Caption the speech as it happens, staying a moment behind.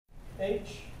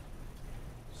H,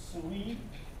 3.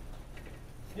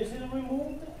 This is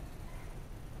removed,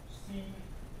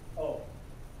 CO.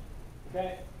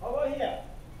 Okay, how about here?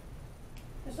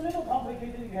 It's a little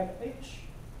complicated. You have H,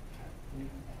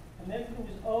 connected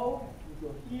with O, you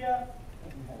go here,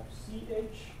 and you have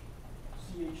CH,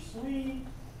 CH3,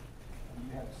 and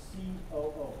you have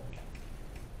COO.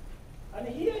 And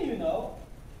here you know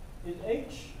is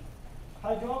H,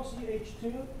 hydroxy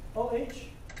H2, OH,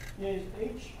 here is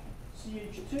H,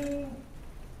 CH2,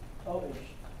 OH.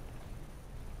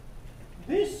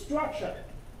 This structure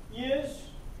is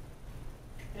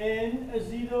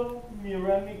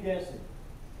N-acetylmuramic acid.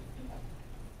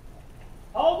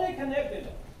 How they connected?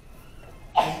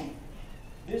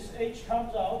 This H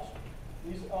comes out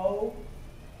with O.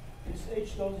 This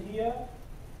H goes here.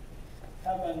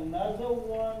 Have another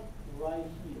one right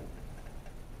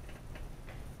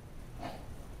here.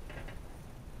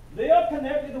 They are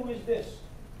connected with this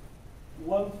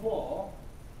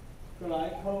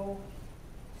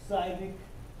 1,4-glycosidic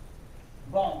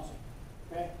bonds.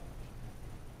 Okay.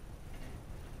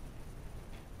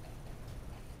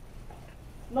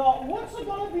 Now, what's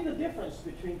going to be the difference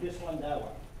between this one and that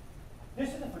one?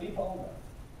 This is the flip over.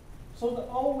 So the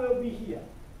O will be here.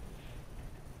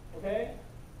 Okay?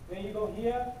 When you go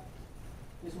here,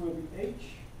 this will be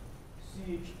H,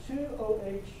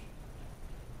 CH2OH,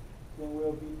 then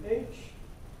will be H,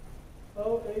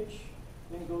 OH,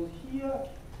 then goes here,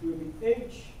 will be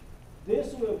H,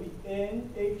 this will be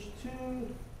NH2,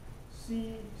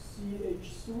 C,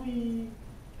 CH3,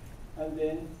 and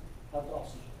then have the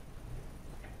oxygen.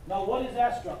 Now, what is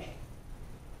that structure?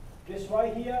 This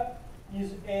right here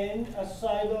is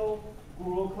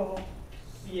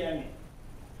N-acetylglucosiamine.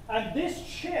 And this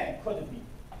chain could be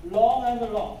long and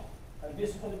long, and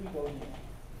this could be going here.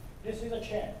 This is a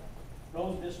chain,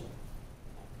 goes this way.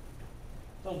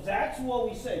 So that's what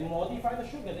we say, modify the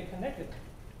sugar, they connected.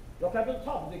 Look at the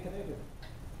top, they connected.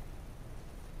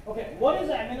 Okay, what is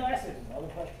the amino acid? Another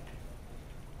question.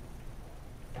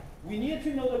 We need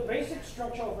to know the basic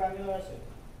structure of amino acid.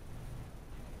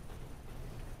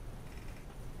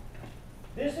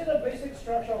 This is the basic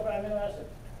structure of amino acid.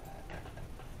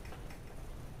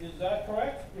 Is that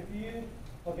correct? If you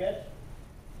forget.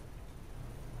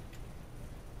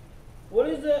 What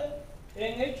is the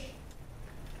NH?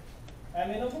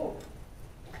 Amino group.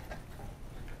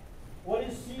 What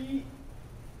is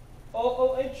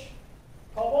COOH?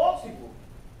 Carboxy group.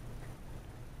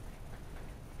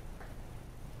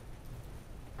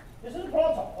 This is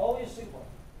proton, O is single.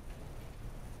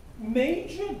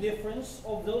 Major difference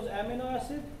of those amino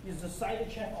acids is the side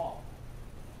chain R.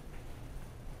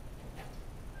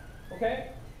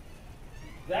 Okay?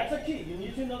 That's a key. You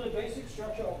need to know the basic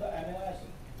structure of the amino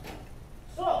acid.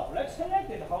 So, let's connect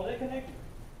it, how they connect it.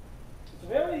 It's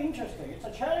very interesting. It's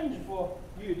a challenge for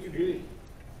you to do it.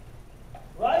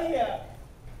 Right here,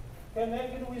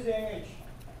 connected with NH.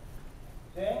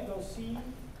 Then go C,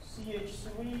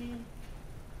 CH3,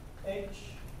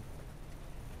 H.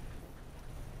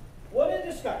 What is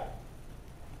this guy?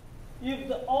 If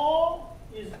the R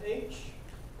is H,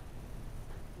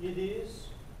 it is,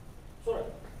 sorry,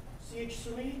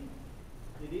 CH3,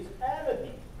 it is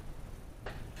alanine.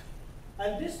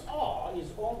 And this R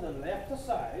is on the left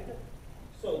side,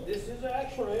 so this is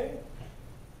actually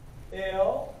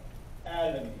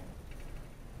L-alanine.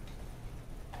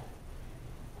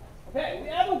 Okay, we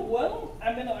added one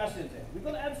amino acid there. We're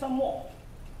going to add some more.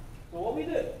 So what we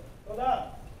do, go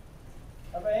down.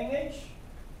 Have an NH,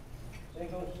 then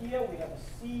go here, we have a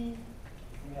C,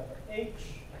 we have an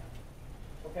H,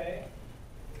 okay?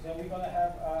 Then we're going to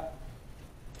have a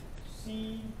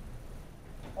COOH.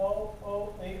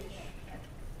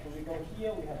 So we go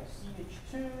here, we have a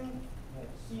CH2, we have a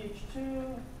CH2,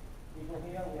 we go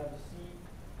here, we have a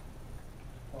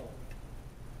CO.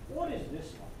 What is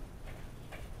this one?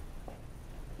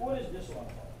 What is this one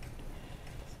called?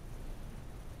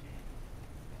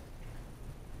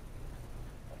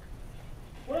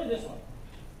 What is this one?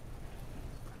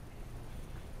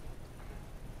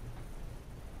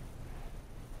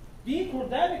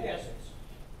 Glutamic acids.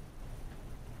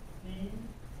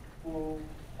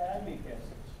 Glutamic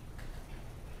acids.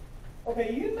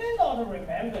 Okay, you may not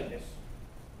remember this.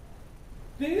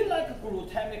 Do you like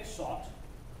glutamic salt?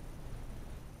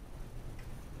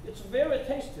 It's very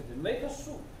tasty. Make a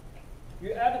soup.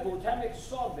 You add glutamic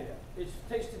salt there. It's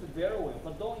tasted very well,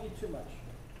 but don't eat too much.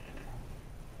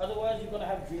 Otherwise, you're going to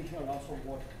have drinking lots of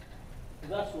water.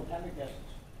 That's glutamic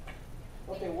acids.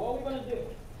 Okay, what are we going to do?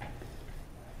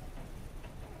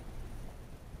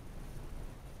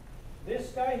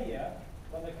 This guy here,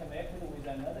 going to connect it with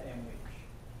another MH.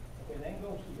 Okay, then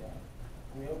go here.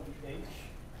 Will be H,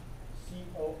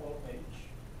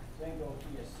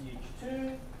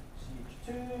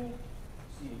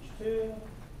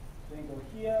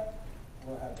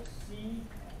 we'll have a C,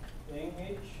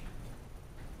 NH.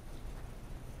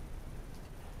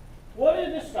 What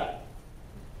is this guy?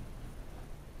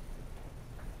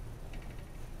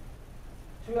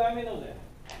 2 amino there.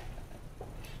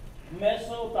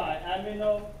 Methyl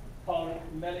diamino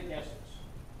polymeric acids.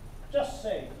 Just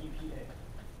say EPA.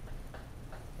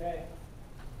 Okay?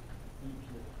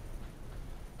 EPA.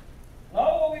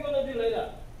 Now what we're going to do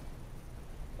later?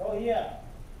 Go here.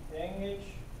 NH,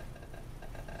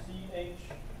 CH,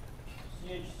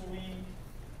 CH3.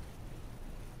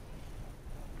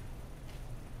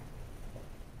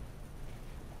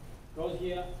 Goes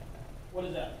here. What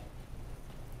is that?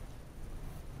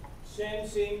 Same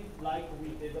thing like we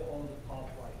did on the top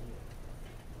right here.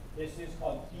 This is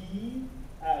called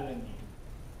D-alanine.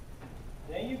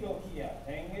 Then you go here,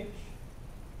 NH,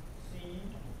 C,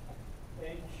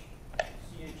 H,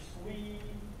 CH3,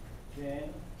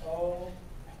 then O,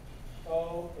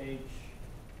 OH.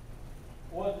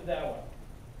 What is that one?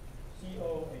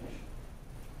 COH.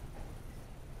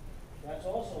 That's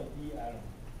also D-alanine.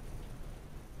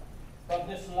 But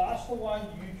this last one,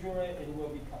 usually it will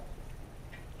be cut.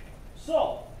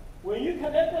 So, when you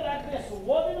connect it like this,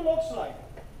 what it looks like?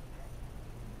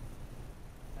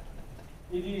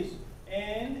 It is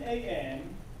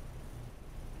NAN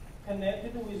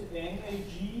connected with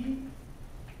NAG,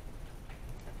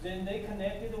 then they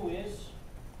connected with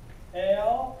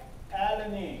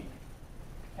L-alanine,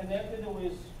 connected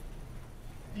with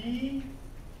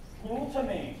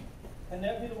D-glutamine,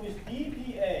 connected with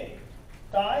DPA,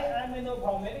 diamino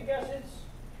palmitic acids,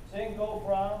 then go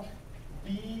from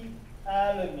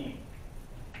D-alanine.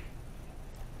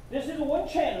 This is one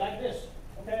chain like this,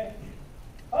 okay?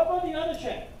 How about the other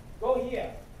chain? Go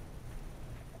here.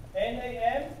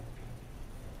 NAM,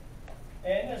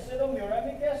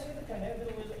 N-acetylmuramic acid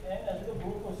connected with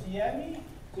N-acetylglucosamine.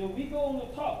 So we go on the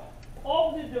top,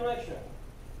 opposite direction.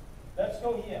 Let's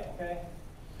go here, okay?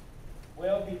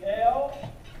 Will be L-alanine.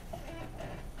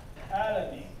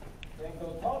 Then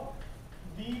go top,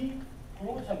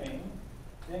 D-glutamine.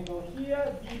 Then go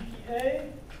here,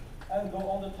 DPA, and go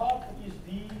on the top is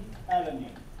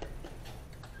D-alanine.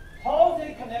 How are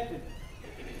they connected?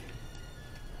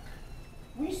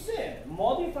 We said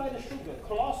modified sugar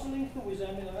cross-linked with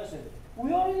amino acid.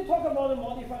 We already talked about the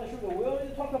modified sugar. We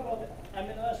already talked about the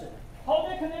amino acid. How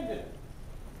they connected?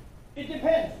 It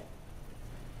depends.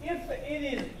 If it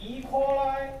is E.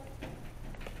 coli,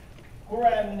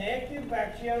 gram-negative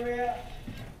bacteria,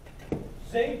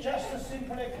 they just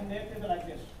simply connected like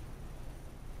this.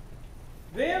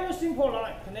 Very simple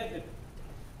line connected.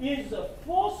 Is the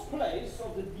fourth place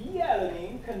of the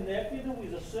D-alanine connected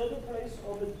with the third place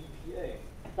of the DPA,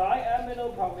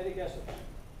 diamino palmitic acid.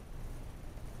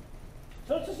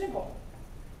 So it's simple.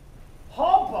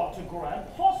 How about the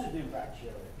gram-positive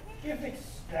bacteria? If it's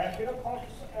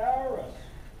staphylococcus aureus,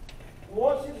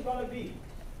 what is going to be?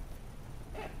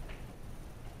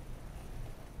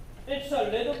 It's a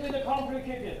little bit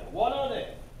complicated. What are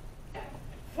they?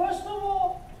 First of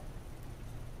all,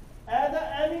 add the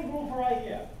amine group right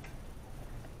here.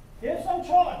 Here's some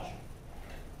charge.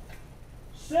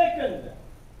 Second,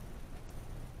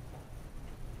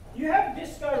 you have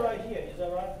this guy right here, is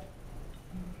that right?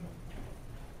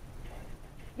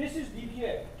 This is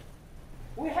DPA.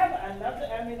 We have another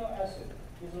amino acid,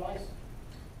 is lysine.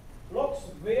 Looks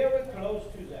very close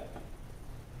to that.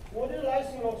 What does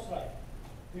lysine looks like?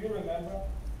 Do you remember?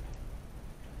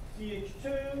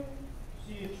 CH2,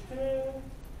 CH2,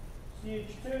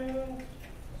 CH2,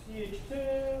 CH2,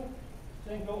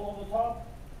 then go on the top,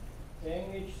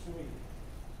 NH3.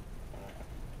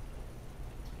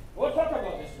 We'll talk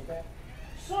about this, okay?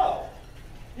 So,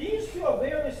 these two are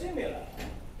very similar.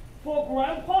 For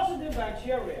gram-positive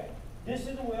bacteria, this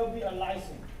will be a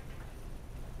lysine.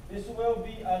 This will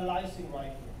be a lysine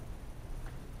right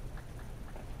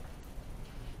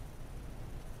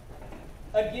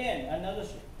here. Again, another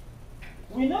thing.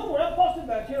 We know gram-positive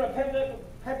bacteria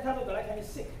peptidoglycan is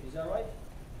sick, is that right?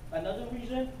 Another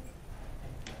reason,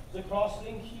 the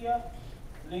cross-link here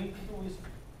linked with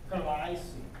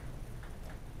glycine.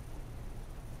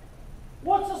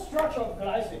 What's the structure of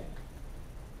glycine?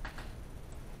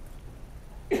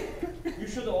 You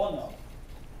should all know.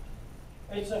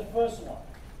 It's the first one.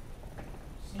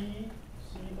 C,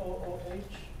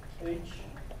 C-O-O-H, H,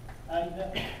 and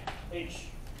H.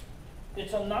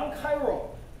 It's a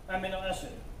non-chiral amino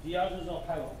acid. The others are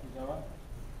chiral, is that right?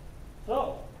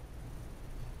 So,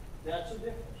 that's the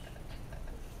difference.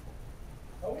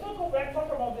 Now we're going to go back and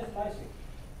talk about this lysine.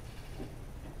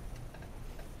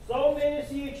 So many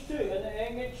CH2 and the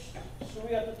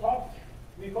NH3 at the top,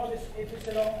 we call this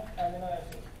epsilon amino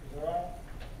acid. Is that right?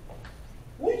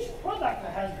 Which product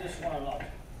has this one a lot.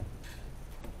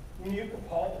 Milk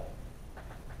powder.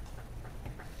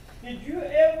 Did you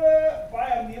ever buy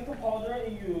a milk powder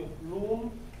in your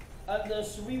room and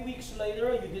 3 weeks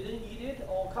later you didn't eat it,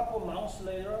 or a couple months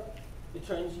later it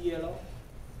turns yellow?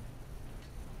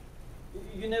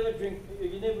 You never drink,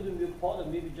 you never do milk powder,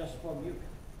 maybe just for milk.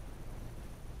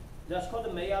 That's called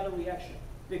the Maillard reaction,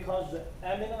 because the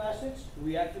amino acids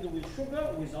reacted with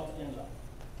sugar without enzyme.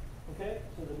 Okay,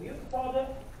 so the milk powder,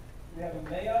 we have a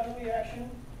Maillard reaction,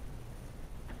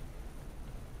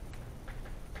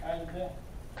 and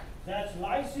that's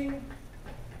lysine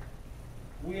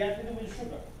reacted with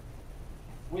sugar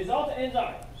without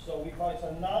enzyme. So we call it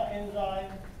a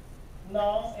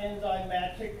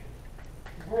non-enzymatic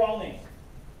browning.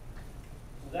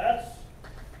 So that's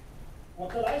what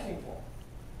the lysine for.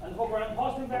 And for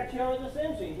gram-positive bacteria, the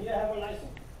same thing. Here I have a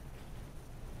lysine.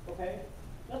 Okay,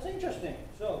 that's interesting.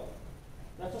 So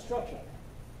that's the structure.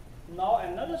 Now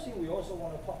another thing we also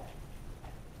want to talk.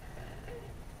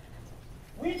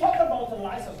 We talk about the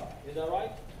lysozyme, is that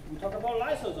right? We talk about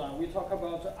lysozyme, we talk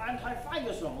about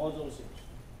anti-phagosome, all those things.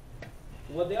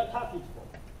 What they are targeted for.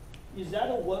 Is that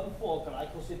a 1,4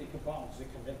 glycosidic bonds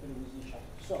that connected with each other?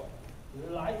 So,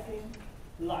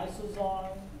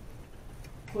 lysozyme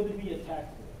could be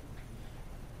attacked with.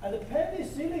 And the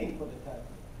penicillin could attack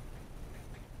with.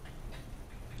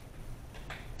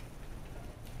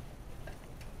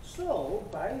 So,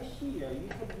 by here, you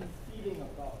could be feeling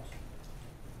about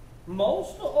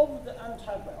most of the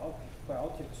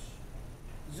antibiotics,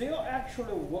 they are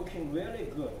actually working really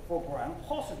good for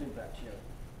gram-positive bacteria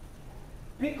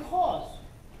because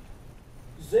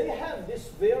they have this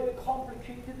very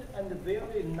complicated and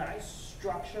very nice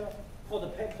structure for the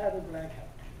peptidoglycan.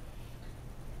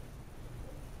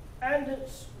 And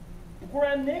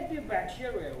gram-negative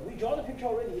bacteria, we draw the picture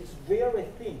already, it's very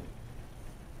thin.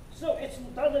 So it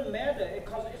doesn't matter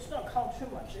because it's not count too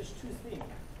much, it's too thin.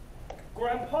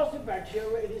 Gram-positive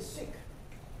bacteria, it is sick.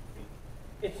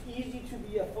 It's easy to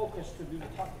be a focus to be the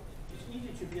target. It's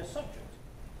easy to be a subject.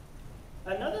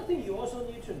 Another thing you also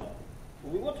need to know,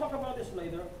 we will talk about this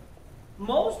later,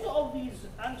 most of these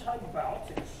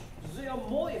antibiotics, they are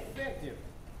more effective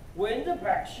when the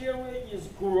bacteria is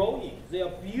growing. They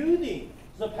are building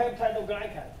the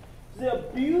peptidoglycan. They are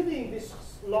building this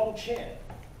long chain.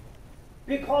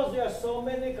 Because there are so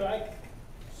many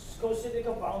glycosidic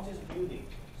bonds is building.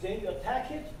 Then you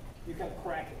attack it, you can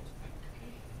crack it.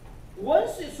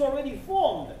 Once it's already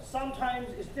formed, sometimes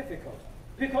it's difficult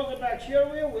because the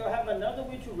bacteria will have another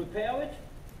way to repair it,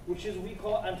 which is we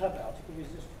call antibiotic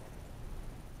resistance.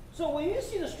 So when you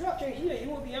see the structure here,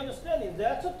 you will be understanding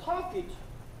that's a target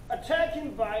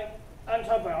attacking by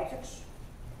antibiotics.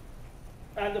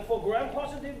 And for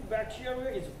gram-positive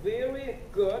bacteria, it's very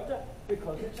good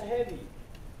because it's heavy.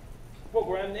 For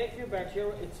gram-negative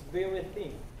bacteria, it's very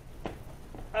thin.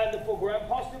 And for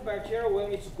gram-positive bacteria,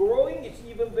 when it's growing, it's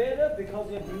even better because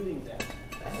they're building them.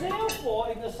 Therefore,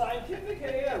 in the scientific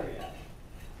area,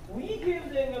 we give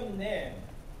them a name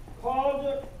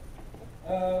called,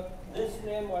 this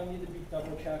name I need to be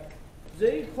double checked.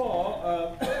 They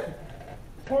call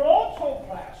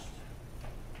protoplast.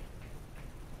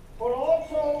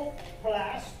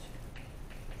 Protoplast.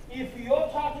 If your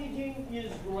targeting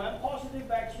is gram-positive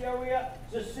bacteria,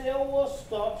 the cell will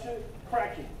start to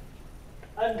cracking.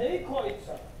 And they call it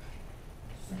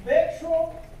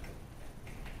spectral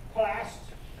plast.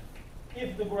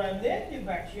 If the gram-negative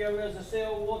bacteria, the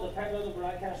cell wall, the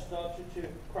peptidoglycan start to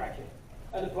crack it.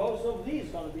 And both of these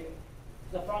are going to be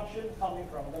the function coming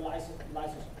from the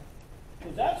lysosome.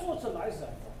 So that's what the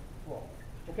lysosome for.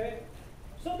 Okay?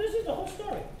 So this is the whole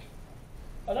story.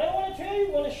 And I want to tell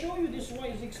you, want to show you this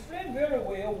one is explained very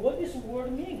well what this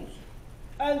word means.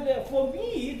 And for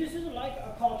me, this is like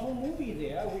a cartoon movie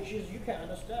there, which is you can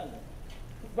understand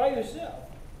by yourself.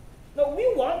 Now,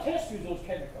 we want to test you those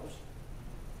chemicals.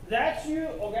 That's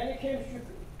your organic chemistry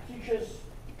teacher's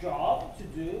job to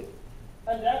do,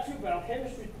 and that's your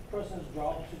biochemistry person's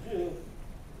job to do,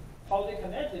 how they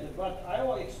connected. But I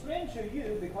will explain to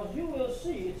you because you will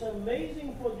see it's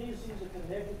amazing for these things to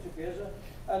connect together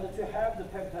and to have the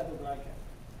peptidoglycan.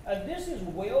 And this is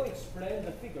well explained in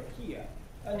the figure here.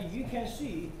 And you can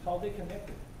see how they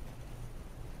connected.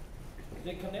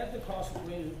 They connect the cross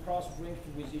brings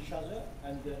with each other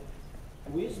and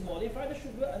with modified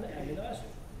sugar and amino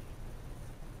acid.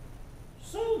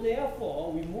 So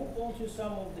therefore, we move on to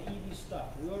some of the ED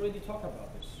stuff. We already talked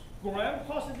about this.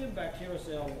 Gram-positive bacterial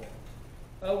cell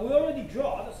wall. We already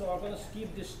draw it, so I'm going to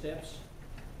skip these steps.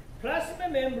 Plasma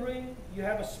membrane, you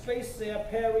have a space there,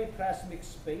 periplasmic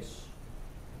space.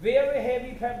 Very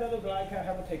heavy peptidoglycan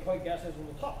have teichoic gases on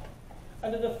the top.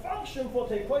 And the function for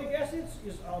teichoic acids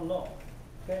is unknown.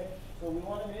 Okay, so we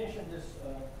want to mention this.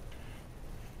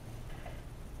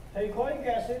 Teichoic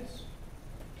acids,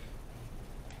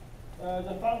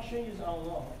 the function is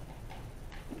unknown.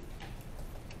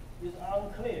 Is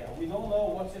unclear. We don't know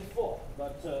what's it for,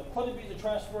 but could it be the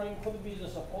transferring, could it be the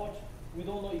support? We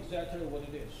don't know exactly what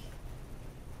it is.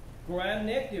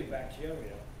 Gram-negative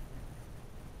bacteria,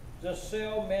 the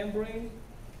cell membrane,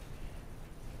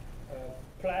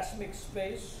 plasmic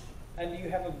space, and you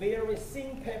have a very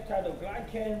thin peptide of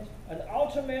glycan, and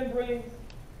outer membrane.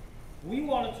 We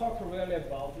want to talk really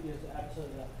about is at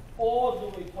all the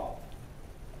way top,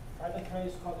 at the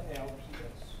place called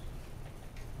LPS.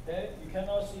 Okay, you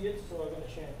cannot see it, so we're going to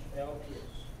change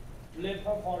LPS.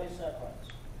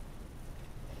 Lipopolysaccharides.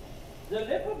 The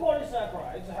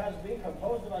lipopolysaccharides has been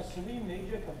composed by three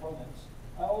major components.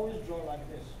 I always draw like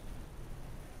this.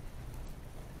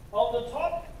 On the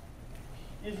top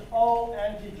is O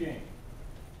antigen.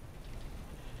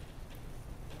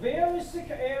 Very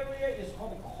thick area is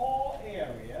called the core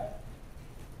area.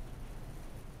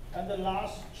 And the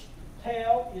last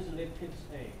tail is lipids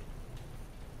A.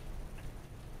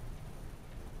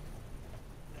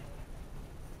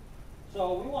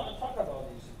 So we want to talk about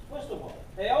these things. First of all,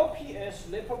 LPS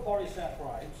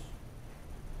lipopolysaccharides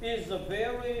is a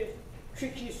very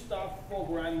tricky stuff for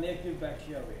gram-negative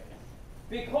bacteria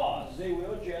because they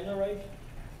will generate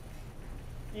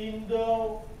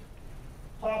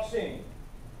endotoxin.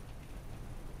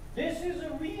 This is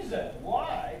the reason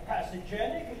why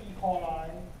pathogenic E. coli,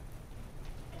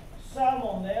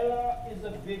 salmonella is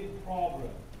a big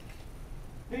problem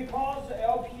because the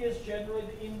LPS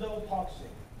generate endotoxin.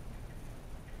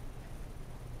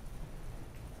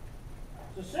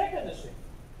 The second thing,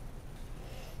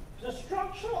 the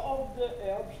structure of the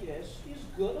LPS is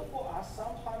good for us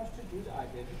sometimes to do the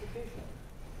identification.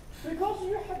 Because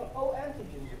you have O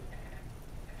antigen here.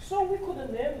 So we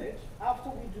could name it after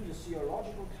we do the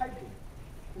serological typing.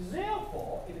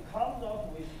 Therefore, it comes out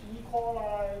with E.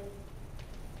 coli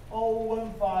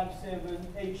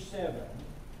O157H7.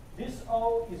 This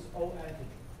O is O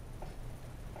antigen.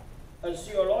 And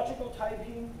serological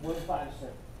typing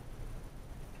 157.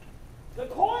 The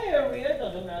core area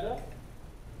doesn't matter.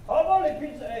 How about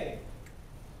lipids A?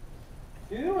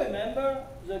 Do you remember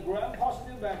the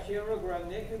gram-positive bacteria,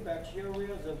 gram-negative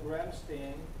bacteria, the gram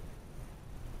stain?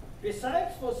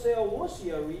 Besides for cell wall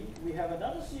theory, we have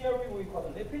another theory we call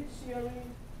the lipid theory.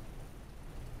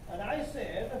 And I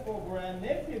said for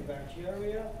gram-negative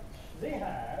bacteria, they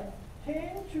have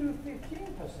 10 to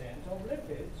 15% of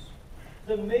lipids.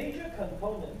 The major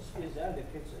components is that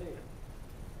lipids A.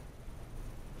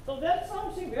 So that's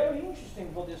something very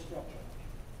interesting for this structure.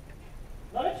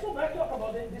 Now let's go back to talk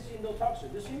about this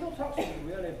endotoxin. This endotoxin is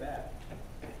really bad.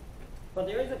 But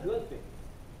there is a good thing.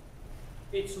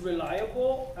 It's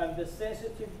reliable and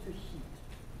sensitive to heat.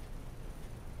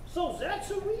 So that's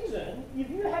the reason if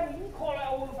you have E. coli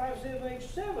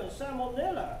O157H7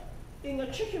 salmonella in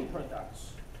a chicken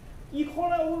products, E.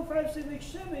 coli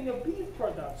O157H7 in a beef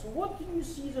products, what do you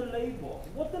see the label?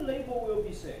 What the label will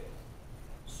be saying?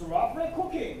 Roughly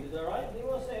cooking, is that right? They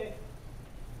will say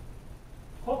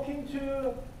cooking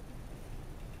to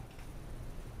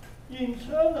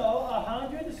internal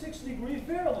 106 degrees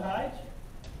Fahrenheit,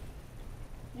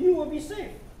 you will be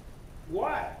safe.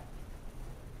 Why?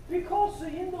 Because the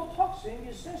endotoxin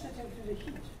is sensitive to the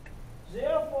heat.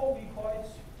 Therefore, we call it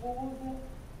food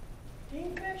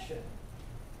infection.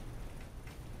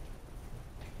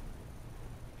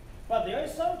 But there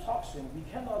is some toxin we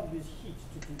cannot use heat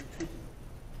to do the treatment.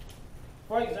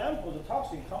 For example, the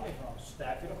toxin coming from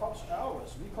Staphylococcus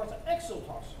aureus, we call it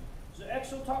exotoxin. The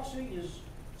exotoxin is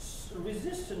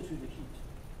resistant to the heat.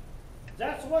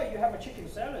 That's why you have a chicken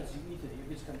salad, you eat it.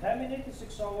 If it's contaminated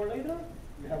 6 hours later,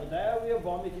 you have a diarrhea,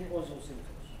 vomiting, all those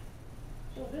symptoms.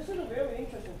 So this is a very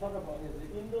interesting talk about the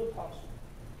endotoxin.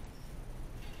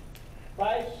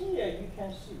 By here, you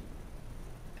can see,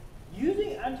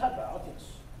 using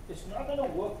antibiotics, it's not going to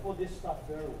work for this stuff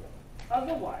very well.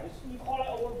 Otherwise, E. coli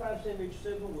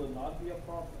O157H7 will not be a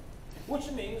problem.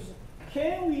 Which means,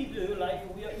 can we do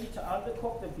like we eat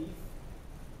undercooked beef,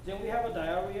 then we have a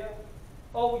diarrhea,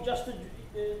 or we just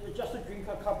drink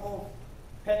a cup of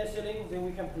penicillin, then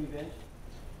we can prevent.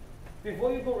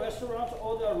 Before you go to restaurants,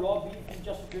 order raw beef, you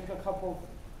just drink a cup of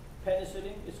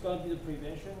penicillin, it's going to be the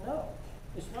prevention? No,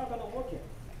 it's not going to work here.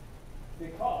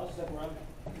 Because the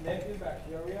gram-negative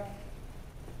bacteria,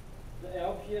 the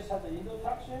LPS have the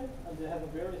endotoxin, and they have a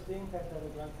very thin peptide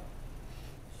glycan.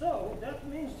 So that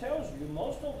means, tells you,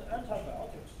 most of the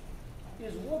antibiotics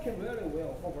is working very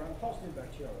well for gram-positive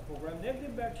bacteria. For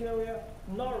gram-negative bacteria,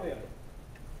 not really.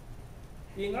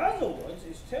 In other words,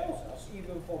 it tells us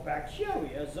even for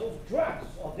bacteria, those drugs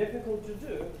are difficult to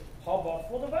do. How about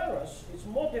for the virus? It's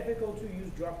more difficult to use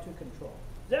drug to control.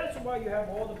 That's why you have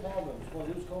all the problems for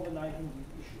this COVID-19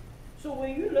 issue. So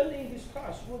when you learn in this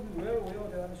class, you will be very well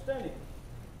to understand it.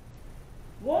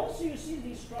 Once you see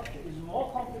this structure is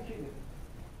more complicated,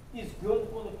 it's good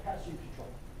for the pathogen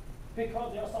control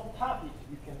because there are some targets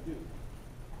you can do.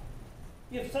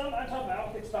 If some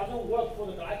antibiotics doesn't work for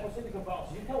the glycosylic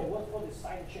bounce, you can work for the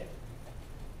side chain.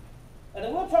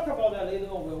 And we'll talk about that later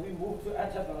on when we move to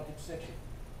antibiotic section.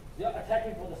 They are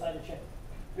attacking for the side chain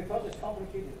because it's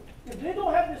complicated. If they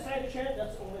don't have the side chain,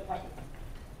 that's only target.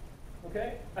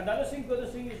 Okay? Another thing, good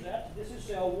thing is that this is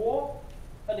cell wall,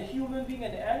 and the human being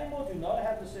and the animal do not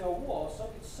have the cell wall,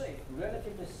 so it's safe,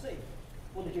 relatively safe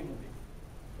for the human being.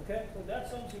 Okay? So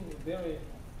that's something very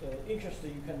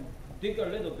interesting. You can dig a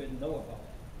little bit and know about.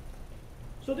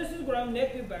 So this is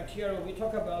gram-negative bacteria. We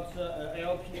talk about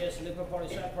LPS,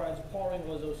 lipopolysaccharides, pouring,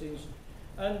 all those things.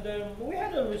 And we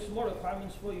had a small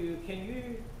requirements for you. Can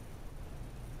you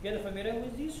get familiar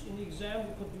with this? In the exam,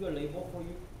 we could do a label for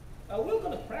you. We're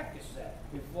going to practice that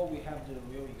before we have the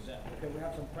real exam. Okay, we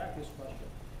have some practice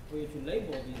questions for you to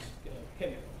label these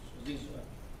chemicals, these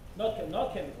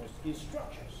not chemicals, these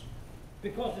structures,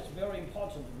 because it's very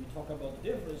important that we talk about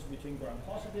the difference between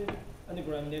gram-positive and the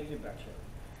gram-negative bacteria.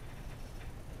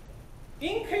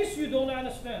 In case you don't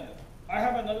understand it, I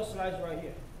have another slide right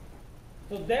here.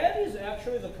 So that is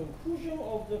actually the conclusion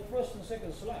of the first and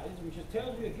second slides, which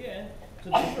tells you again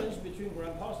the difference between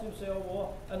gram-positive cell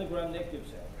wall and the gram-negative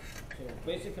cell wall. So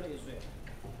basically it's there.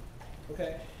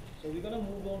 Okay, so we're going to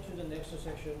move on to the next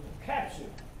section, capsule.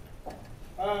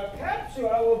 Capsule,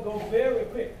 I will go very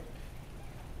quick.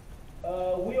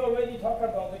 We already talked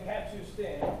about the capsule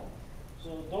stand,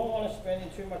 so don't want to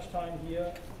spend too much time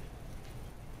here.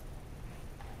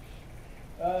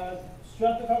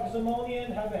 Streptococcus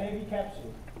pneumoniae have a heavy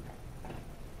capsule.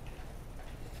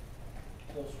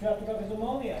 So Streptococcus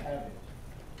pneumoniae have it.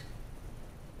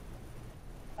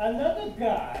 Another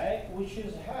guy which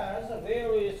has a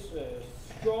very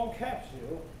strong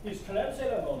capsule is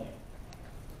Klebsiella pneumoniae.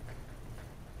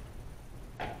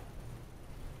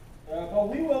 But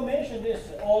we will mention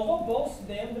this. Although both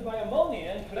named by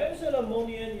ammonia, Klebsiella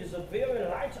pneumoniae is a very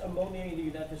light ammonia in the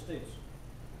United States,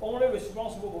 only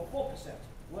responsible for 4%.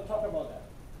 We'll talk about that.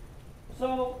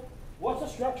 So, what's the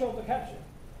structure of the capsule?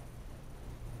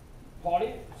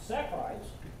 Polysaccharides,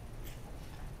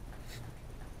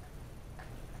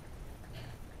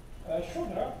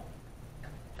 sugar,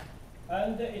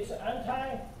 and it's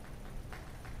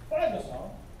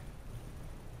anti-fibrosome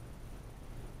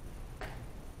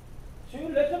to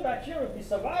let the bacteria be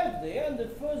survive there and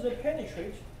further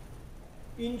penetrate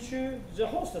into the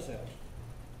host cells.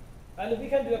 And we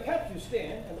can do a capsule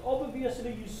stand, and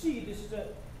obviously you see this is a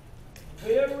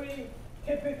very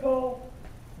typical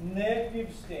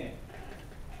negative stand.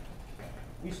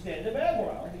 We stand the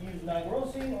background, we use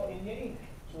nigrosin or Indian ink.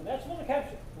 So that's for the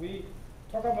capsule we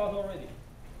talked about already.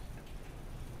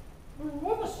 The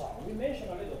ribosome, we mentioned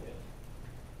a little bit.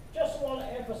 Just want to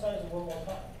emphasize one more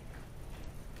time.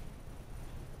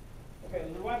 Okay,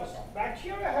 the ribosome.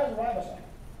 Bacteria has ribosome.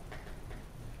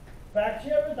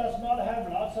 Bacteria does not have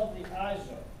lots of the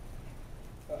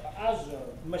other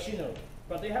machinery,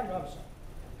 but they have ribosome.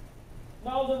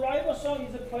 Now the ribosome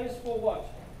is a place for what?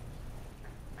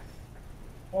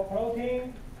 For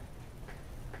protein,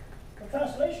 for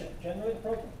translation, generate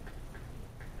protein.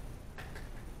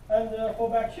 And for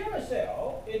bacterial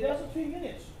cell, it has 2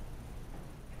 units.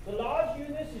 The large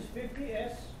unit is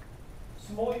 50S,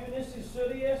 small units is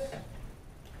 30S.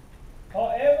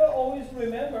 However, always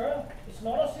remember, it's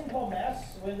not a simple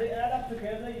mass. When they add up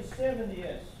together, it's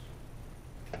 70S.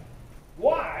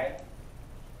 Why?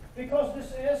 Because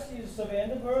this S is the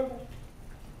Vandenberg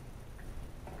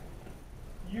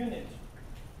unit.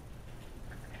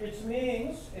 It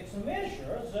means it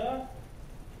measures the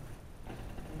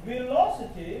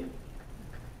velocity,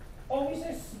 or we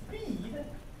say speed,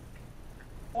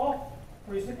 of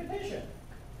precipitation.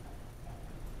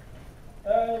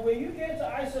 When you get to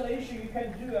isolation, you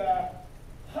can do a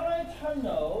high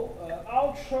tunnel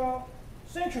ultra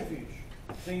centrifuge.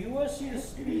 Then you will see the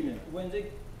speed when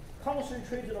they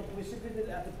concentrated or precipitated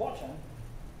at the bottom.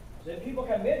 Then people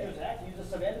can measure that using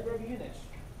the Vandenberg units.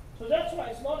 So that's why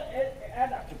it's not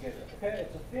add up together. Okay,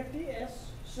 it's a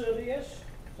 50S, 30S.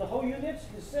 The whole unit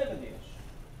is 70S.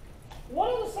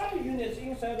 What are the subunits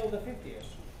inside of the 50S?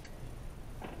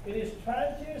 It is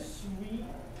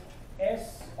 23S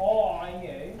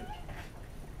RNA,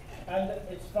 and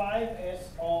it's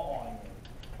 5S RNA.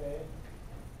 Okay.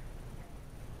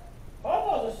 How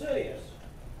about the 30S?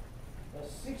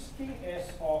 The 60S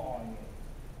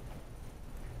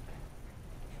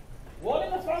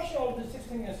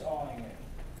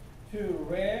to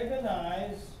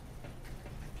recognize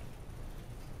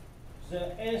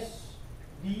the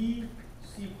SD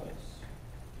sequence.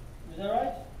 Is that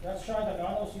right? That's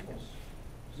Shine-Nagano sequence.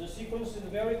 The sequence is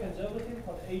very conservative,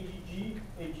 called AGG,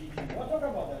 AGG. We'll talk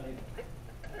about that later.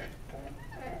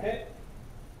 Okay.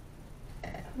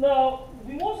 Now,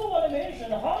 we also want to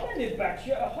mention how many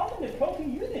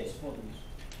protein units for these.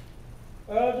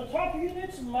 The top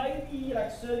units might be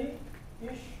like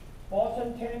 30-ish,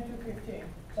 bottom 10 to 15,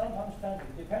 sometimes 20,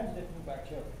 depends different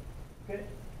bacteria. Okay,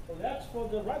 so that's for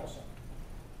the ribosome.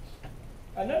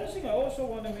 Another thing I also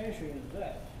want to mention is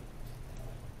that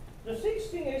the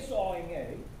 16S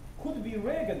RNA could be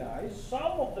recognized.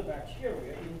 Some of the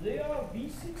bacteria in their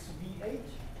V6, V8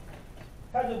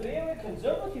 has a very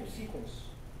conservative sequence,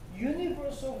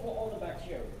 universal for all the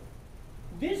bacteria.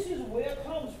 This is where it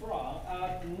comes from.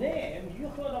 Name you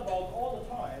heard about all the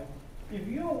time. If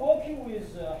you're working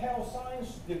with health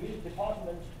science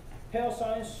department, health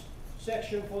science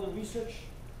section for the research,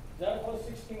 that was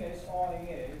 16S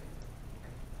RNA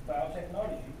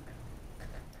biotechnology.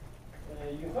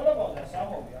 You heard about that, some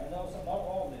of you. I know some, not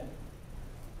all of them.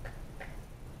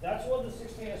 That's what the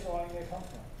 16S RNA comes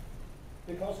from.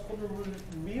 Because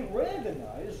we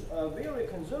recognize a very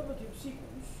conservative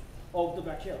sequence of the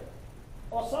bacteria,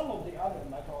 or some of the other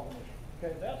microorganisms.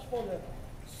 Okay, that's for the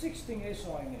 16S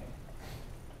RNA.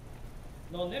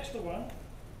 Now, next one,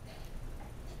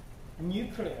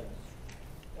 nucleons.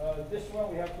 This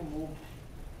one we have to move.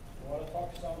 I want to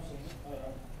talk something.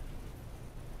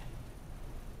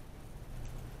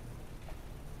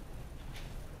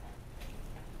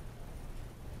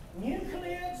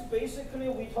 Nucleons, basically,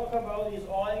 we talk about is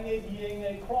RNA,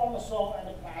 DNA, chromosome, and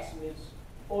the plasmids,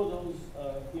 all those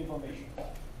information.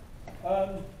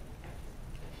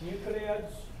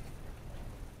 Nucleons.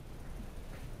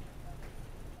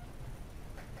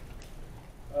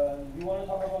 You want to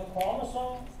talk about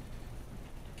chromosome?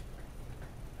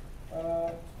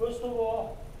 First of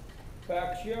all,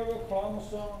 bacterial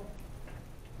chromosome.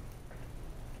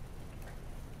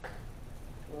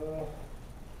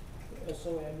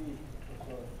 SOME.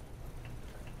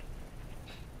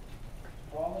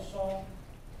 Chromosome.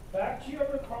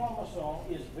 Bacterial chromosome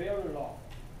is very long.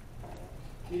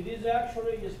 It is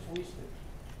actually twisted,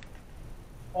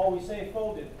 or we say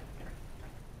folded.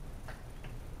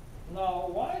 Now,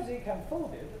 why is it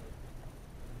folded?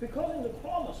 Because in the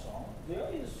chromosome there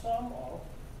is some of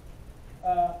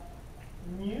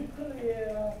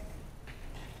nuclear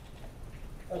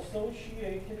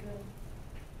associated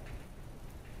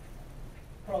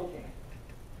protein.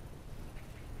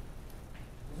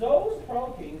 Those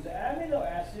proteins, amino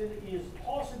acid is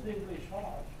positively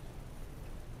charged.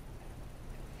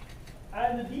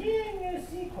 And the DNA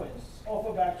sequence of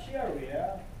a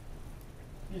bacteria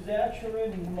is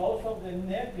actually most of them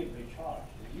negatively charged.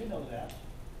 You know that.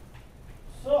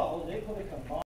 So they could combine.